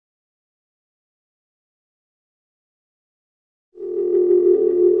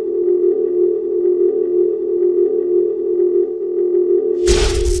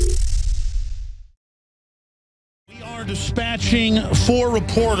dispatching 4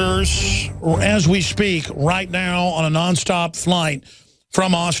 reporters as we speak right now on a nonstop flight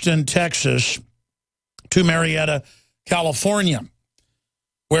from Austin, Texas to Marietta, California,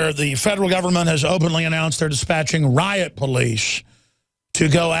 where the federal government has openly announced they're dispatching riot police to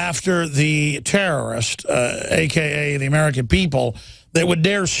go after the terrorist, a.k.a. the American people, that would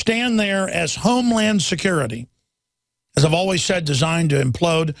dare stand there as Homeland Security, as I've always said, designed to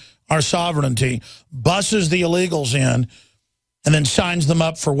implode our sovereignty, buses the illegals in, and then signs them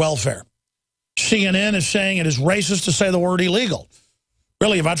up for welfare. CNN is saying it is racist to say the word illegal.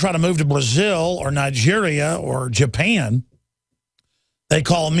 Really, if I try to move to Brazil or Nigeria or Japan, they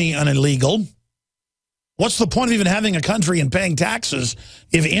call me an illegal. What's the point of even having a country and paying taxes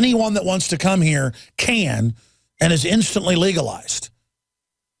if anyone that wants to come here can and is instantly legalized?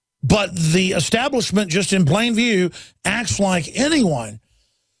 But the establishment, just in plain view, acts like anyone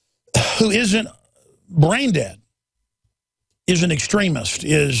who isn't brain dead is an extremist,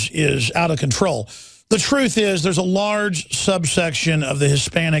 is out of control. The truth is there's a large subsection of the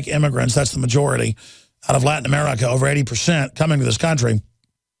Hispanic immigrants, that's the majority, out of Latin America, over 80% coming to this country,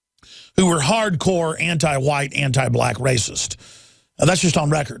 who were hardcore anti-white, anti-black racist. That's just on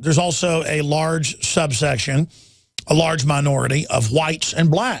record. There's also a large subsection, a large minority of whites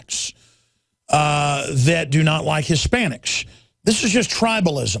and blacks that do not like Hispanics. This is just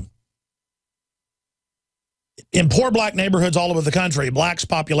tribalism. In poor black neighborhoods all over the country, blacks'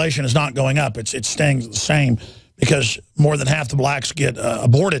 population is not going up. It's staying the same because more than half the blacks get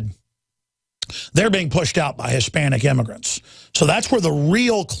aborted. They're being pushed out by Hispanic immigrants. So that's where the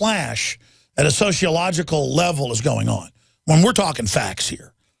real clash at a sociological level is going on, when we're talking facts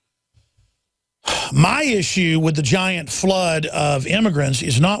here. My issue with the giant flood of immigrants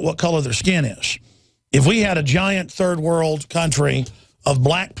is not what color their skin is. If we had a giant third world country of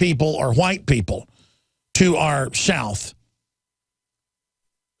black people or white people to our south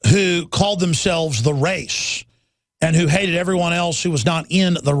who called themselves the race and who hated everyone else who was not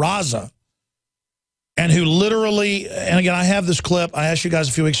in the Raza, and who literally, and again, I have this clip, I asked you guys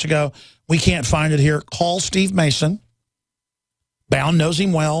a few weeks ago, we can't find it here. Call Steve Mason. Bound knows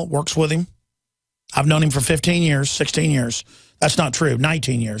him well, works with him. I've known him for 15 years, 16 years. That's not true,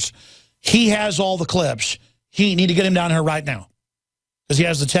 19 years. He has all the clips. You need to get him down here right now because he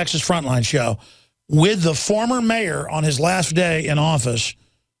has the Texas Frontline show with the former mayor on his last day in office,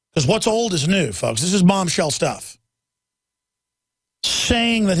 because what's old is new, folks. This is bombshell stuff.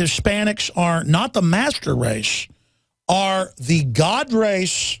 Saying that Hispanics are not the master race, are the God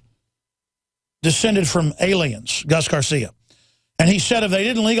race descended from aliens, Gus Garcia. And he said if they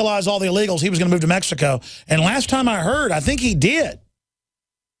didn't legalize all the illegals, he was going to move to Mexico. And last time I heard, I think he did.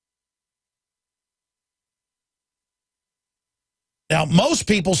 Now, most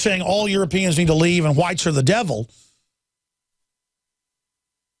people saying all Europeans need to leave and whites are the devil,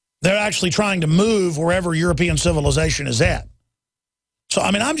 they're actually trying to move wherever European civilization is at. So,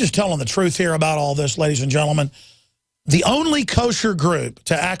 I mean, I'm just telling the truth here about all this, ladies and gentlemen. The only kosher group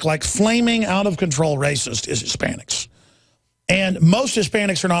to act like flaming out-of-control racist is Hispanics. And most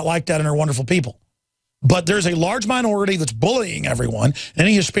Hispanics are not like that and are wonderful people. But there's a large minority that's bullying everyone.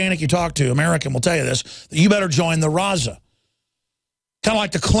 Any Hispanic you talk to, American, will tell you this, that you better join the Raza. Kind of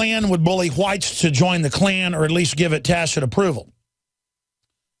like the Klan would bully whites to join the Klan or at least give it tacit approval.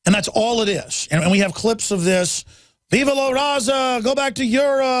 And that's all it is. And we have clips of this. Viva la Raza, go back to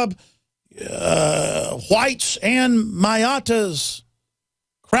Europe, whites and mayatas,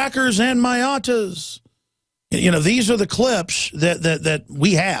 crackers and mayatas. You know, these are the clips that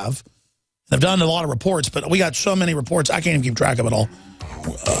we have. I've done a lot of reports, but we got so many reports, I can't even keep track of it all.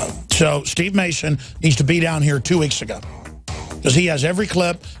 So Steve Mason needs to be down here 2 weeks ago because he has every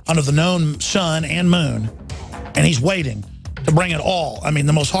clip under the known sun and moon, and he's waiting to bring it all. I mean,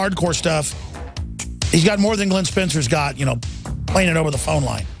 the most hardcore stuff. He's got more than Glenn Spencer's got, you know, playing it over the phone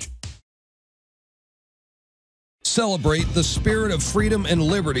line. Celebrate the spirit of freedom and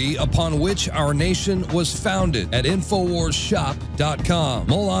liberty upon which our nation was founded at InfoWarsShop.com.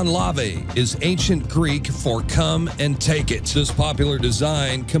 Molon Lave is ancient Greek for come and take it. This popular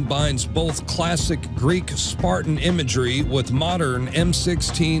design combines both classic Greek Spartan imagery with modern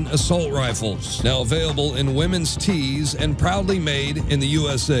M16 assault rifles. Now available in women's tees and proudly made in the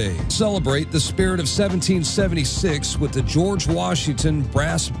USA. Celebrate the spirit of 1776 with the George Washington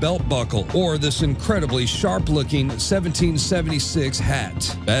brass belt buckle or this incredibly sharp-looking 1776 hat.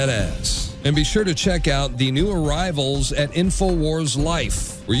 Badass. And be sure to check out the new arrivals at InfoWars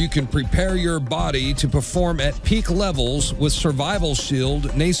Life, where you can prepare your body to perform at peak levels with Survival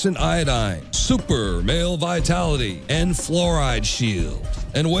Shield, Nascent Iodine, Super Male Vitality, and Fluoride Shield.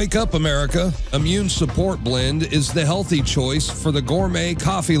 And Wake Up America, Immune Support Blend is the healthy choice for the gourmet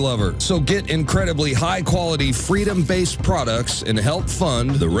coffee lover. So get incredibly high-quality, freedom-based products and help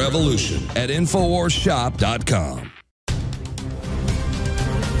fund the revolution at InfoWarsShop.com.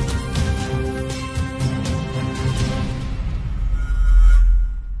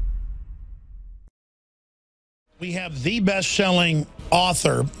 We have the best-selling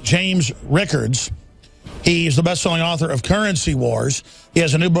author, James Rickards. He's the best-selling author of Currency Wars. He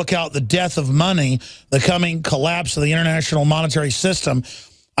has a new book out, The Death of Money, The Coming Collapse of the International Monetary System.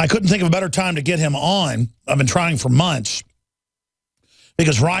 I couldn't think of a better time to get him on. I've been trying for months.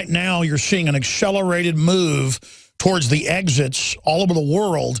 Because right now you're seeing an accelerated move towards the exits all over the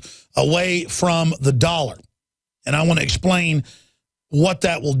world away from the dollar. And I want to explain what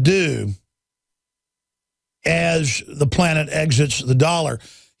that will do as the planet exits the dollar.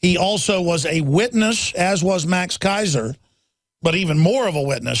 He also was a witness, as was Max Kaiser, but even more of a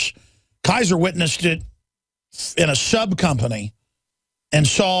witness. Kaiser witnessed it in a sub-company and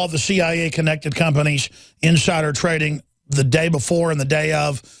saw the CIA-connected companies insider trading the day before and the day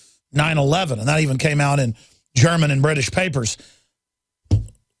of 9/11, and that even came out in German and British papers.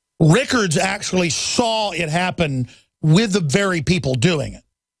 Rickards actually saw it happen with the very people doing it.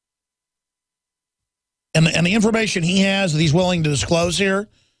 And the information he has that he's willing to disclose here,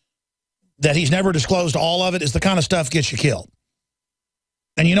 that he's never disclosed all of it, is the kind of stuff gets you killed.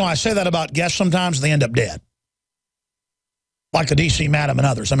 And you know, I say that about guests sometimes, they end up dead. Like the D.C. Madam and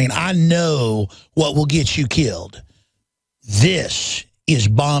others. I mean, I know what will get you killed. This is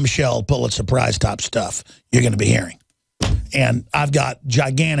bombshell Pulitzer Prize top stuff you're going to be hearing. And I've got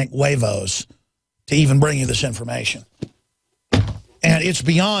gigantic huevos to even bring you this information. And it's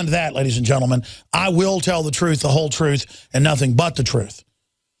beyond that, ladies and gentlemen. I will tell the truth, the whole truth, and nothing but the truth.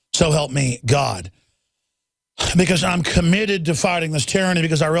 So help me God. Because I'm committed to fighting this tyranny,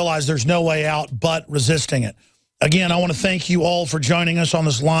 because I realize there's no way out but resisting it. Again, I want to thank you all for joining us on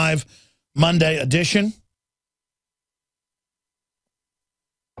this live Monday edition.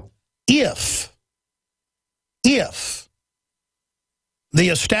 If the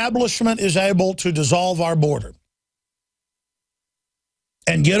establishment is able to dissolve our border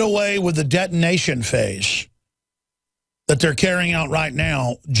and get away with the detonation phase that they're carrying out right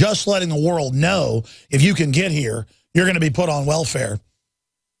now, just letting the world know, if you can get here, you're going to be put on welfare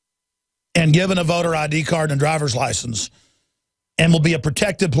and given a voter ID card and a driver's license and will be a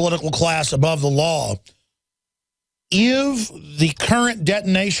protected political class above the law. If the current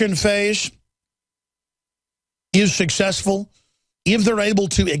detonation phase is successful, if they're able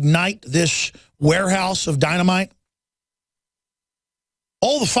to ignite this warehouse of dynamite,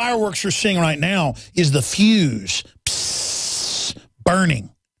 all the fireworks you're seeing right now is the fuse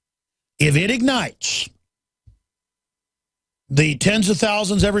burning. If it ignites, the tens of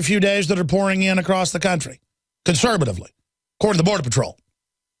thousands every few days that are pouring in across the country, conservatively, according to the Border Patrol,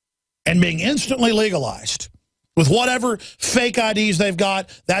 and being instantly legalized with whatever fake IDs they've got,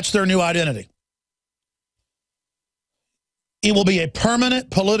 that's their new identity. It will be a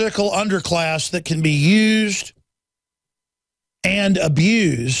permanent political underclass that can be used and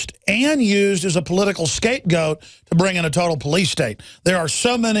abused and used as a political scapegoat to bring in a total police state. There are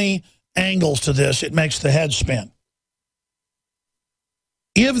so many angles to this, it makes the head spin.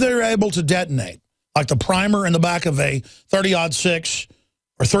 If they're able to detonate, like the primer in the back of a 30-06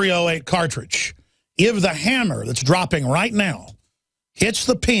 or 308 cartridge, if the hammer that's dropping right now hits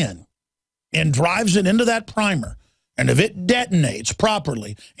the pin and drives it into that primer, and if it detonates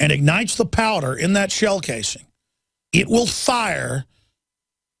properly and ignites the powder in that shell casing, it will fire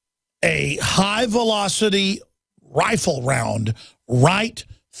a high-velocity rifle round right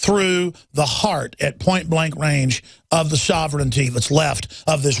through the heart at point-blank range of the sovereignty that's left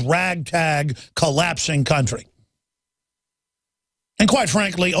of this ragtag, collapsing country. And quite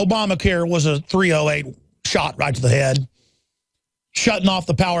frankly, Obamacare was a 308 shot right to the head. Shutting off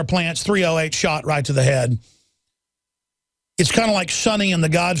the power plants, 308 shot right to the head. It's kind of like Sonny and The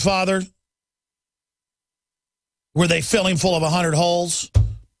Godfather, where they fill him full of 100 holes.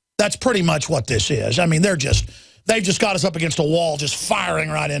 That's pretty much what this is. I mean, they've just got us up against a wall, just firing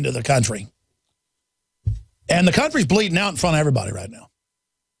right into the country. And the country's bleeding out in front of everybody right now.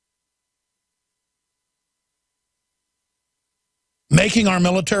 Making our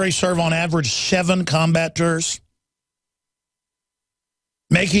military serve on average 7 combat tours.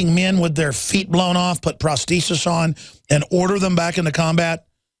 Making men with their feet blown off put prosthesis on and order them back into combat.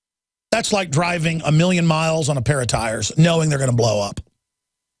 That's like driving 1,000,000 miles on a pair of tires, knowing they're going to blow up.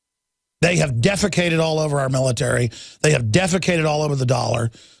 They have defecated all over our military. They have defecated all over the dollar.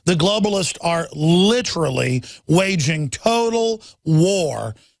 The globalists are literally waging total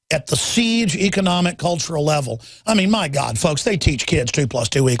war at the siege economic cultural level. I mean, my God, folks, they teach kids 2 +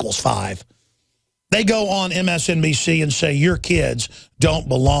 2 = 5. They go on MSNBC and say, your kids don't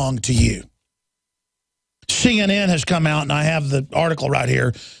belong to you. CNN has come out, and I have the article right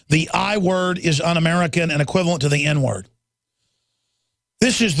here. The I word is un-American and equivalent to the N word.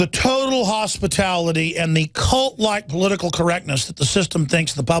 This is the total hospitality and the cult-like political correctness that the system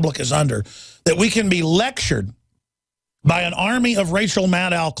thinks the public is under, that we can be lectured by an army of Rachel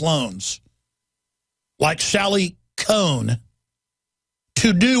Maddow clones like Sally Cohn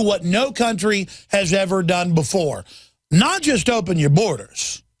to do what no country has ever done before. Not just open your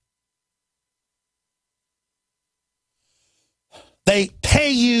borders. They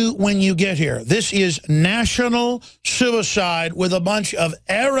pay you when you get here. This is national suicide with a bunch of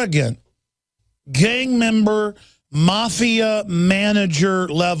arrogant gang member, mafia manager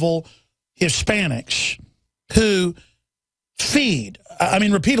level Hispanics who feed. I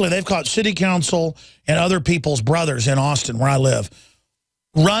mean, repeatedly, they've caught city council and other people's brothers in Austin, where I live,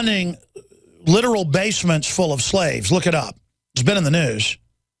 running literal basements full of slaves. Look it up. It's been in the news.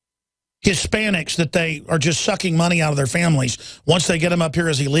 Hispanics that they are just sucking money out of their families once they get them up here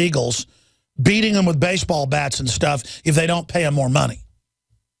as illegals, beating them with baseball bats and stuff if they don't pay them more money.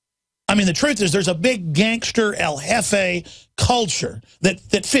 I mean, the truth is there's a big gangster El Jefe culture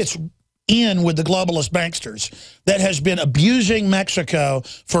that fits in with the globalist banksters that has been abusing Mexico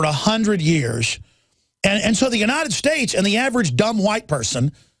for 100 years. And so the United States and the average dumb white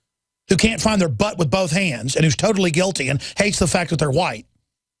person who can't find their butt with both hands and who's totally guilty and hates the fact that they're white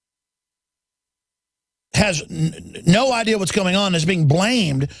has no idea what's going on, is being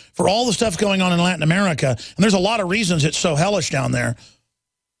blamed for all the stuff going on in Latin America. And there's a lot of reasons it's so hellish down there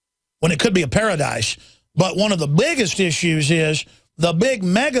when it could be a paradise. But one of the biggest issues is the big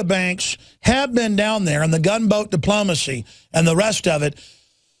mega banks have been down there, and the gunboat diplomacy and the rest of it,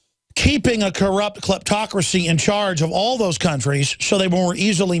 keeping a corrupt kleptocracy in charge of all those countries so they were more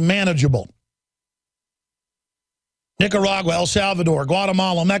easily manageable. Nicaragua, El Salvador,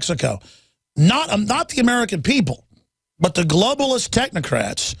 Guatemala, Mexico. Not the American people, but the globalist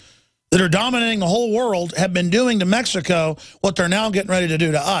technocrats that are dominating the whole world have been doing to Mexico what they're now getting ready to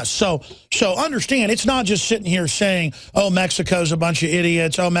do to us. So understand, it's not just sitting here saying, oh, Mexico's a bunch of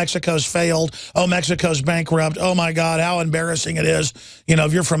idiots. Oh, Mexico's failed. Oh, Mexico's bankrupt. Oh, my God, how embarrassing it is, you know,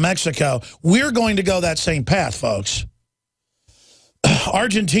 if you're from Mexico. We're going to go that same path, folks.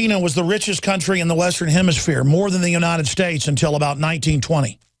 Argentina was the richest country in the Western Hemisphere, more than the United States, until about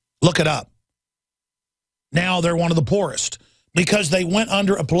 1920. Look it up. Now they're one of the poorest because they went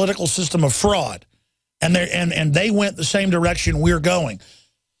under a political system of fraud, and they went the same direction we're going.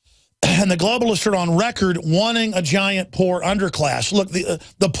 And the globalists are on record wanting a giant poor underclass. Look,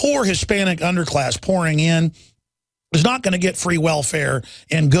 the poor Hispanic underclass pouring in is not going to get free welfare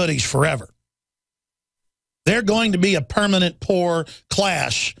and goodies forever. They're going to be a permanent poor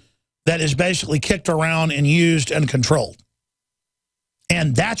class that is basically kicked around and used and controlled.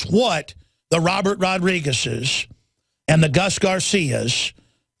 And that's what the Robert Rodriguez's and the Gus Garcias,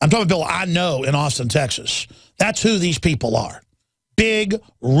 I'm talking about people I know in Austin, Texas. That's who these people are. Big,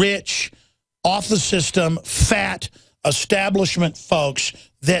 rich, off the system, fat establishment folks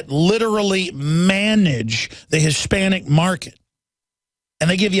that literally manage the Hispanic market. And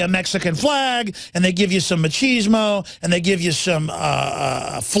they give you a Mexican flag, and they give you some machismo, and they give you some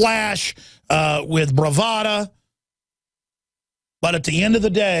flash with bravada. But at the end of the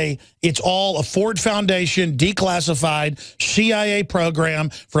day, it's all a Ford Foundation, declassified CIA program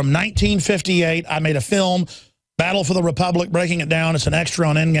from 1958. I made a film, Battle for the Republic, breaking it down. It's an extra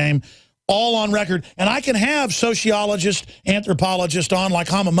on Endgame, all on record. And I can have sociologists, anthropologists on like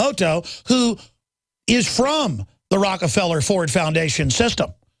Hamamoto, who is from the Rockefeller Ford Foundation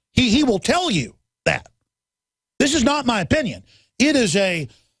system. He will tell you that. This is not my opinion. It is a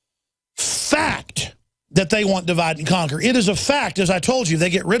fact that they want divide and conquer. It is a fact, as I told you, they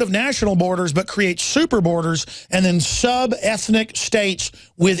get rid of national borders but create super borders and then sub-ethnic states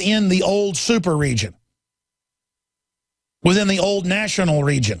within the old super region, within the old national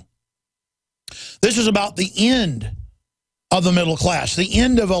region. This is about the end of the middle class, the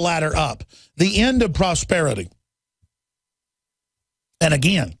end of a ladder up, the end of prosperity. And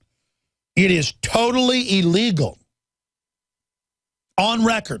again, it is totally illegal, on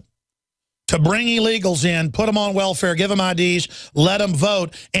record, to bring illegals in, put them on welfare, give them IDs, let them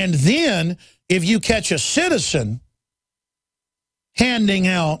vote. And then if you catch a citizen handing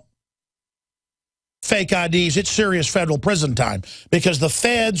out fake IDs, it's serious federal prison time because the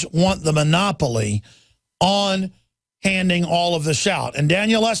feds want the monopoly on handing all of this out. And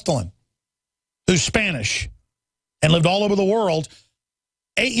Daniel Estolin, who's Spanish and lived all over the world,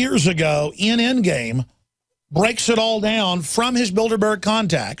 8 years ago in Endgame, breaks it all down from his Bilderberg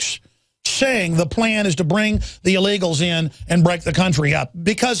contacts, saying the plan is to bring the illegals in and break the country up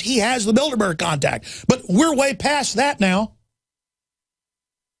because he has the Bilderberg contact. But we're way past that now.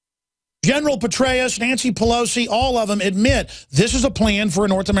 General Petraeus, Nancy Pelosi, all of them admit this is a plan for a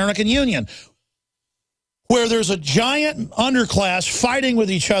North American Union where there's a giant underclass fighting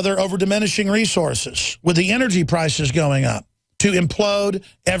with each other over diminishing resources, with the energy prices going up, to implode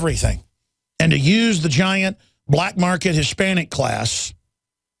everything and to use the giant black market Hispanic class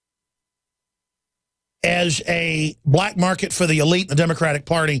as a black market for the elite in the Democratic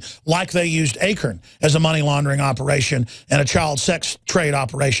Party, like they used Acorn as a money laundering operation and a child sex trade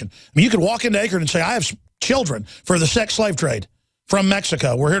operation. I mean, you could walk into Acorn and say, I have children for the sex slave trade from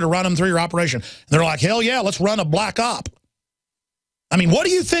Mexico. We're here to run them through your operation. And they're like, hell yeah, let's run a black op. I mean, what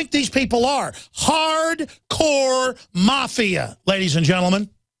do you think these people are? Hardcore mafia, ladies and gentlemen.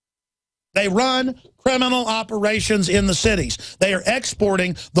 They run criminal operations in the cities. They are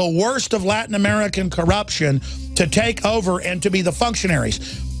exporting the worst of Latin American corruption to take over and to be the functionaries.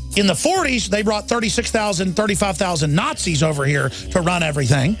 In the 40s, they brought 36,000, 35,000 Nazis over here to run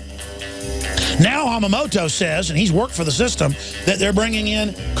everything. Now Hamamoto says, and he's worked for the system, that they're bringing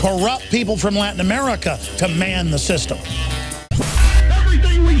in corrupt people from Latin America to man the system.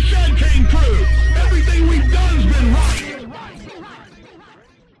 Everything we said came true. Everything we've done's been right.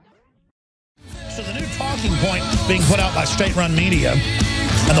 So the new talking point being put out by state-run media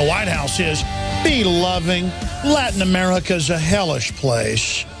and the White House is, be loving. Latin America's a hellish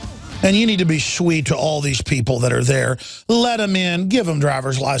place. And you need to be sweet to all these people that are there. Let them in. Give them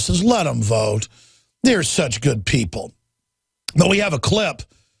driver's license. Let them vote. They're such good people. But we have a clip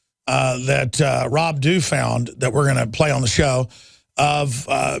that Rob Dew found that we're going to play on the show of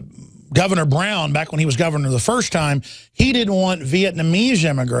Governor Brown, back when he was governor the first time. He didn't want Vietnamese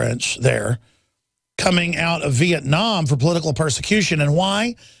immigrants there coming out of Vietnam for political persecution. And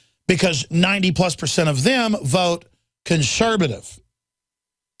why? Because 90+% of them vote conservative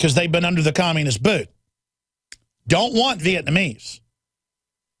because they've been under the communist boot. Don't want Vietnamese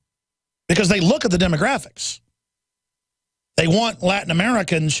because they look at the demographics. They want Latin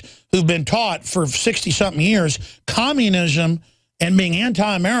Americans who've been taught for 60-something years communism and being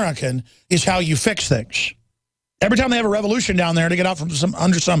anti-American is how you fix things. Every time they have a revolution down there to get out from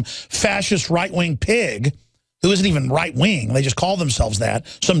under some fascist right-wing pig who isn't even right-wing, they just call themselves that,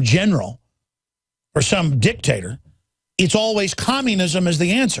 some general or some dictator, it's always communism is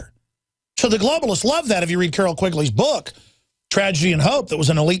the answer. So the globalists love that. If you read Carol Quigley's book, Tragedy and Hope, that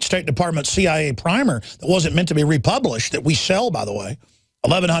was an elite State Department CIA primer that wasn't meant to be republished, that we sell, by the way,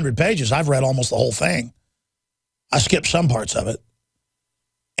 1,100 pages. I've read almost the whole thing. I skipped some parts of it.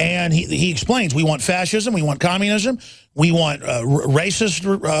 And he explains, we want fascism, we want communism, we want racist,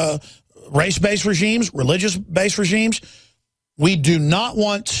 race-based regimes, religious-based regimes. We do not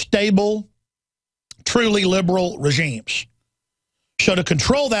want stable, truly liberal regimes. So to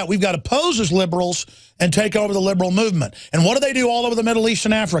control that, we've got to pose as liberals and take over the liberal movement. And what do they do all over the Middle East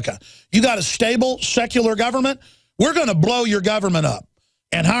and Africa? You got a stable, secular government, we're going to blow your government up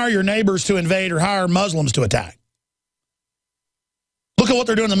and hire your neighbors to invade or hire Muslims to attack. Look at what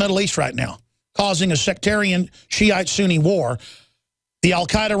they're doing in the Middle East right now, causing a sectarian Shiite-Sunni war. The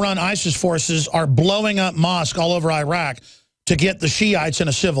al-Qaeda-run ISIS forces are blowing up mosques all over Iraq to get the Shiites in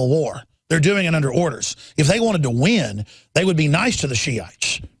a civil war. They're doing it under orders. If they wanted to win, they would be nice to the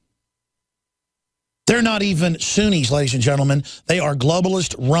Shiites. They're not even Sunnis, ladies and gentlemen. They are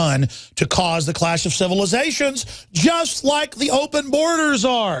globalist run to cause the clash of civilizations, just like the open borders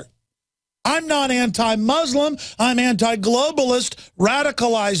are. I'm not anti-Muslim. I'm anti-globalist,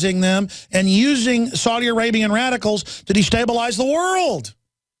 radicalizing them and using Saudi Arabian radicals to destabilize the world.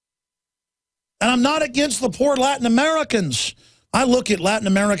 And I'm not against the poor Latin Americans. I look at Latin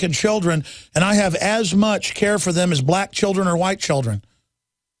American children, and I have as much care for them as black children or white children.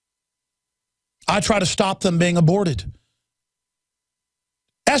 I try to stop them being aborted.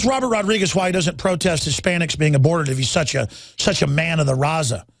 Ask Robert Rodriguez why he doesn't protest Hispanics being aborted if he's such a man of the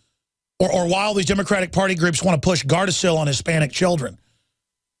Raza. Or why all these Democratic Party groups want to push Gardasil on Hispanic children.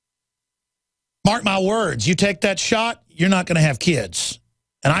 Mark my words, you take that shot, you're not going to have kids.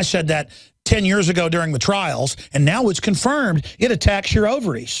 And I said that 10 years ago during the trials, and now it's confirmed. It attacks your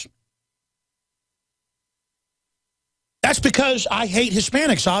ovaries. That's because I hate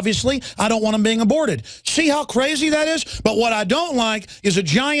Hispanics, obviously. I don't want them being aborted. See how crazy that is? But what I don't like is a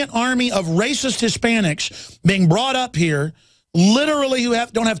giant army of racist Hispanics being brought up here, literally who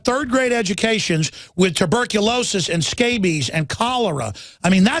don't have third-grade educations, with tuberculosis and scabies and cholera. I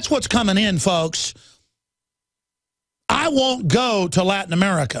mean, that's what's coming in, folks. I won't go to Latin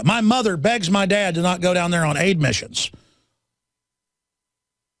America. My mother begs my dad to not go down there on aid missions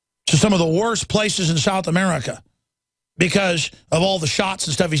to some of the worst places in South America, because of all the shots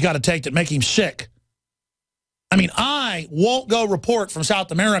and stuff he's got to take that make him sick. I mean, I won't go report from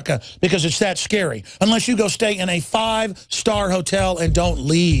South America because it's that scary, unless you go stay in a 5-star hotel and don't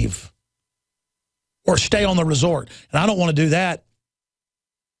leave, or stay on the resort. And I don't want to do that.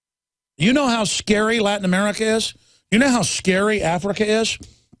 You know how scary Latin America is? You know how scary Africa is?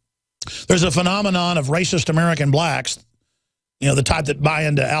 There's a phenomenon of racist American blacks, you know, the type that buy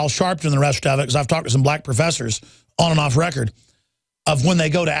into Al Sharpton and the rest of it, because I've talked to some black professors on and off record, of when they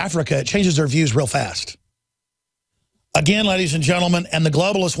go to Africa, it changes their views real fast. Again, ladies and gentlemen, and the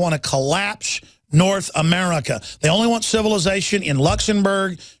globalists want to collapse North America. They only want civilization in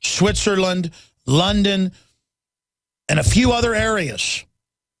Luxembourg, Switzerland, London, and a few other areas.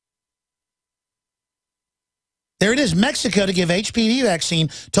 There it is, Mexico to give HPV vaccine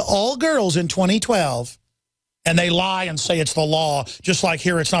to all girls in 2012. And they lie and say it's the law, just like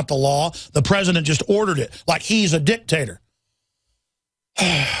here it's not the law. The president just ordered it, like he's a dictator.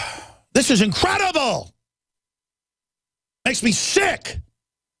 This is incredible. Makes me sick.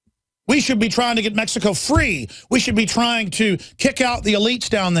 We should be trying to get Mexico free. We should be trying to kick out the elites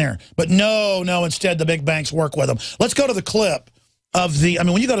down there. But no, instead the big banks work with them. Let's go to the clip of the, I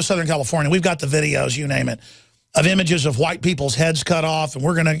mean, when you go to Southern California, we've got the videos, you name it, of images of white people's heads cut off, and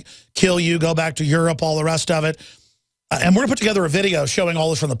we're going to kill you, go back to Europe, all the rest of it. And we're going to put together a video showing all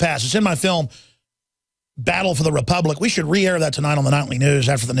this from the past. It's in my film, Battle for the Republic. We should re-air that tonight on the nightly news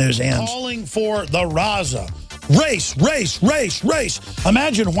after the news ends. Calling for the Raza. Race, race, race, race.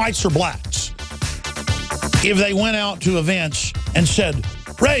 Imagine whites or blacks if they went out to events and said,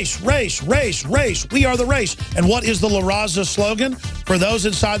 race, race, race, race. We are the race. And what is the La Raza slogan? For those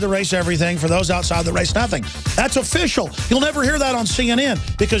inside the race, everything. For those outside the race, nothing. That's official. You'll never hear that on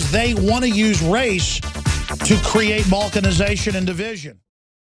CNN because they want to use race to create balkanization and division.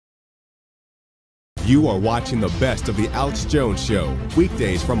 You are watching the best of the Alex Jones Show,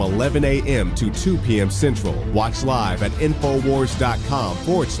 weekdays from 11 a.m. to 2 p.m. Central. Watch live at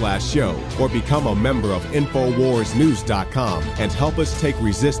Infowars.com/show or become a member of InfoWarsNews.com and help us take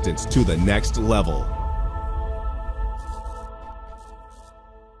resistance to the next level.